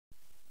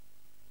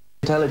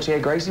Taylor,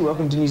 Chad, Gracey,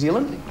 welcome to New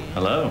Zealand.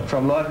 Hello.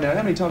 From Live now.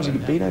 How many times have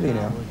you been over here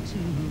now?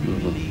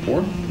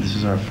 Fourth? This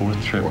is our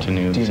fourth trip to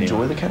New Zealand. Do you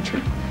enjoy the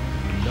country?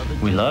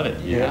 We love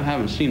it. Yeah, I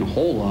haven't seen a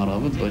whole lot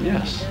of it, but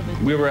yes.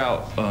 We were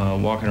out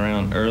walking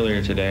around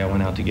earlier today. I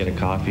went out to get a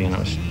coffee, and I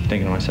was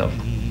thinking to myself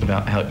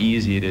about how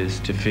easy it is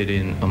to fit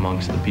in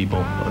amongst the people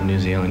of New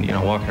Zealand. You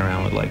know, walking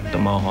around with like the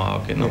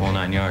mohawk and the whole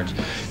 9 yards.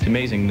 It's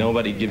amazing.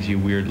 Nobody gives you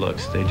weird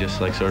looks. They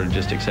just like sort of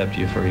just accept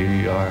you for who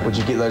you are. Would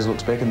you get those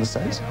looks back in the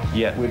States?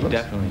 Yeah,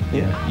 definitely.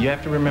 Yeah. You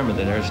have to remember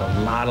that there's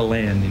a lot of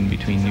land in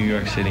between New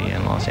York City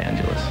and Los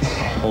Angeles.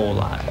 A whole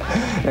lot.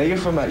 Now you're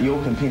from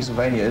York in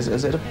Pennsylvania.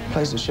 Is that a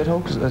place of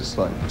shithole? Because it's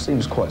like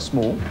seems quite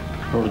small.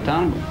 Wrote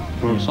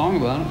a song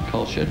about it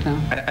called Shit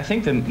Town. I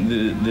think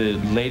the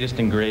latest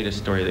and greatest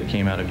story that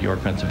came out of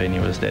York,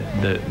 Pennsylvania was that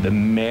the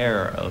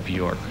mayor of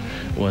York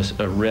was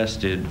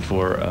arrested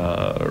for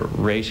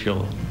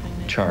racial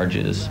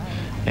charges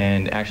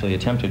and actually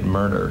attempted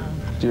murder.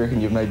 Do you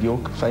reckon you've made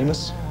York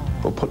famous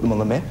or put them on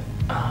the map?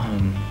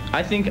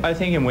 I think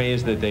in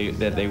ways that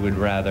they would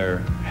rather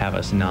have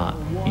us not.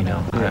 You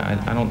know,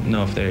 yeah. I don't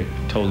know if they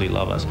totally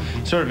love us.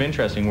 It's sort of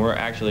interesting. We're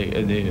actually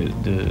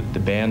the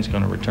band's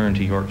going to return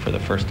to York for the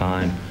first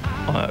time,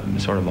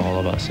 sort of all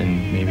of us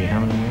in maybe how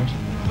many years?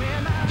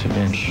 It's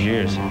been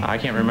years. I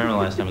can't remember the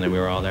last time that we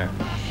were all there.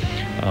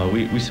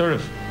 We sort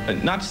of,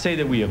 not to say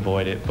that we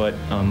avoid it, but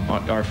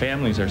our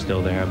families are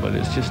still there, but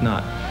it's just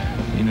not,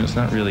 you know, it's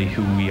not really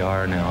who we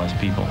are now as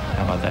people.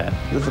 How about that?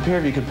 If the pair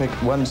of you could pick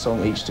one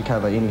song each to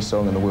cover any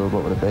song in the world,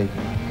 what would it be?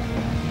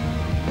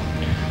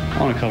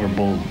 I want to cover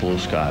Blue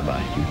Sky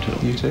by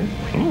U2. U2?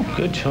 Ooh,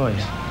 good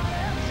choice.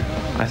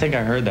 I think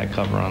I heard that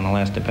cover on the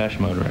last Depeche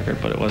Mode record,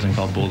 but it wasn't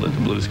called Bullet the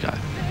Blue Sky.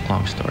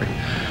 Long story.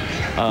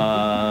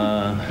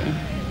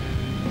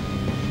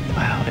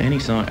 Wow, any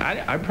song.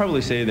 I'd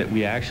probably say that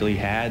we actually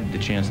had the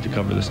chance to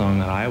cover the song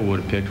that I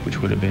would have picked,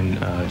 which would have been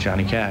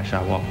Johnny Cash,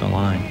 I Walk the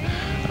Line,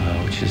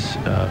 which is,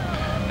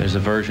 there's a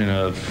version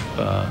of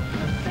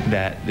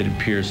that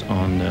appears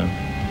on the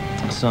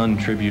Sun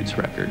Tributes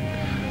record.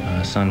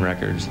 Sun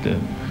Records, the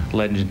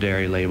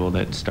legendary label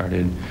that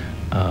started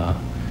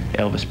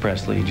Elvis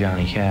Presley,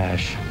 Johnny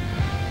Cash,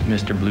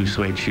 Mr. Blue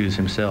Suede Shoes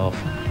himself.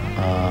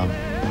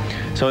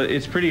 So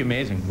it's pretty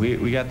amazing.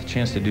 We got the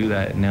chance to do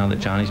that, and now that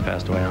Johnny's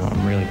passed away,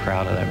 I'm really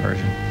proud of that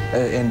version.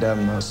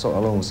 And so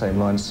along the same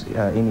lines,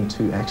 any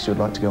two acts you'd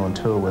like to go on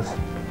tour with?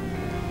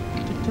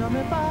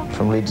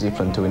 From Led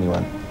Zeppelin to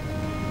anyone?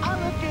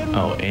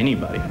 Oh,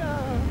 anybody.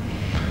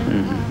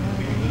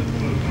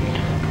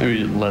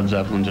 Maybe Led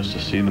Zeppelin just to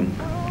see them.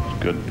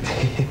 Good.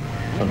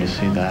 Love to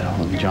see that.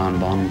 I'll John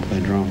Bonham play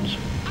drums.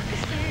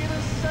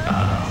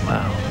 Oh,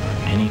 wow.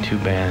 Any two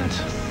bands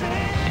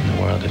in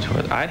the world to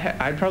tour.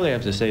 I'd probably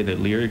have to say that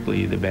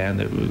lyrically, the band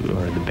or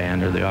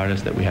the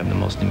artist that we have the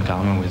most in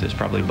common with is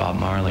probably Bob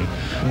Marley.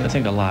 I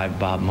think a live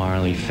Bob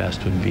Marley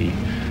fest would be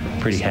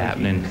pretty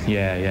happening.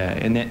 Yeah, yeah.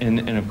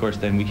 And of course,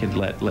 then we could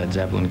let Led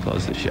Zeppelin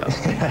close the show.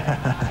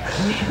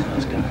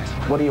 Those guys.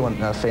 What do you want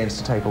fans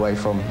to take away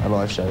from a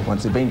live show?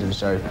 Once they've been to the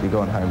show, they're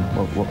going home,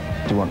 what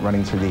do you want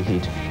running through their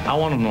head? I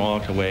want them to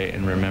walk away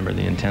and remember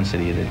the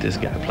intensity that this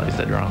guy plays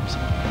the drums.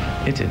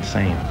 It's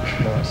insane.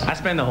 Nice. I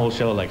spend the whole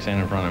show like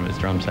standing in front of his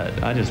drum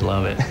set. I just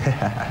love it.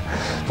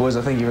 Boys,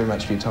 I thank you very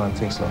much for your time.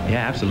 Thanks a lot.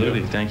 Yeah,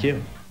 absolutely. Thank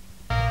you.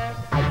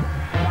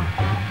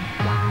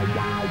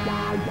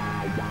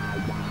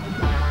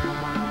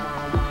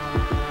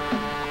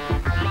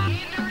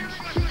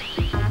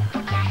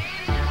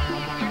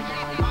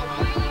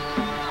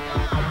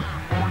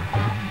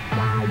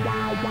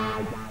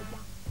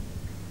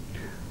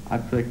 I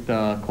picked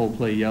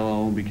Coldplay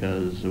Yellow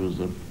because it was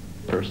the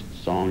first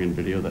song and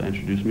video that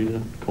introduced me to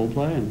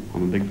Coldplay, and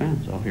I'm a big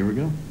fan, so here we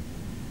go.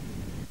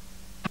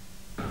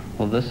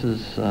 Well, this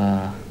is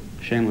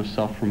shameless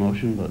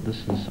self-promotion, but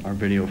this is our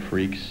video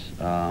Freaks.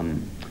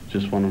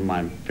 Just one of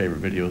my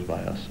favorite videos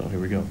by us, so here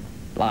we go.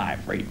 Live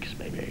Freaks,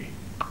 baby.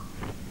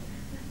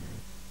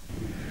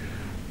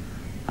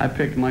 I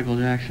picked Michael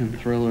Jackson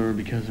Thriller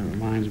because it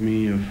reminds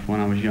me of when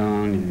I was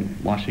young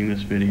and watching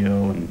this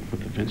video and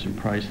with the Vincent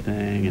Price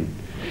thing, and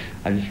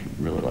I just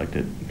really liked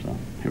it, so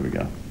here we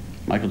go.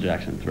 Michael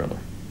Jackson Thriller.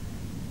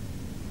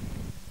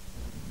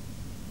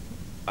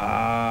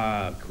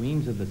 Ah,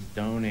 Queens of the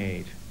Stone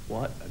Age.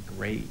 What a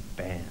great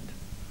band.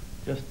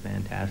 Just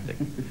fantastic.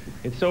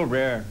 It's so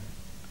rare.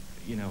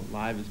 You know,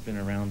 live has been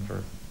around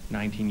for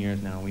 19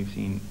 years now. We've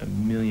seen a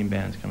million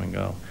bands come and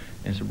go.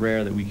 And it's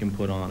rare that we can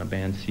put on a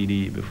band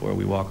CD before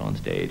we walk on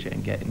stage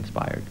and get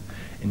inspired.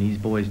 And these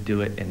boys do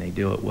it, and they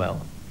do it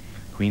well.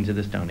 Queens of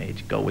the Stone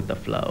Age, go with the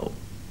flow.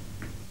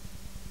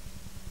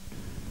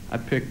 I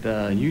picked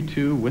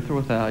U2, With or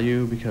Without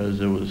You, because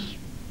it was,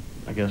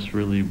 I guess,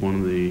 really one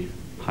of the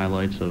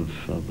highlights of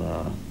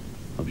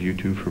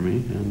U2 for me,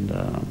 and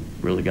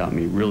really got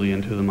me really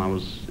into them. I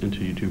was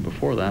into U2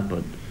 before that,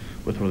 but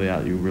With or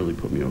Without You really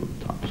put me over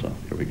the top, so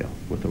here we go.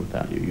 With or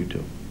Without You,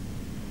 U2.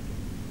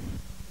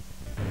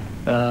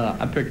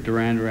 I picked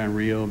Duran Duran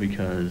Rio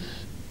because,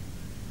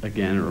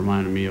 again, it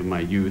reminded me of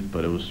my youth,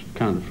 but it was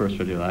kind of the first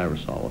video that I ever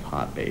saw with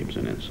hot babes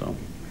in it, so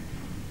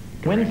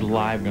When is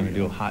Live going to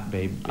do a Hot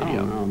Babe I video?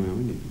 don't know, man.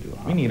 We need to do a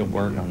hot We need to babe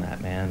work video. on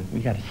that, man. We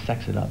got to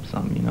sex it up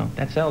some, you know.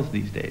 That sells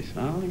these days.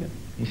 I like it.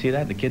 You see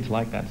that? The kids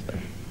like that stuff.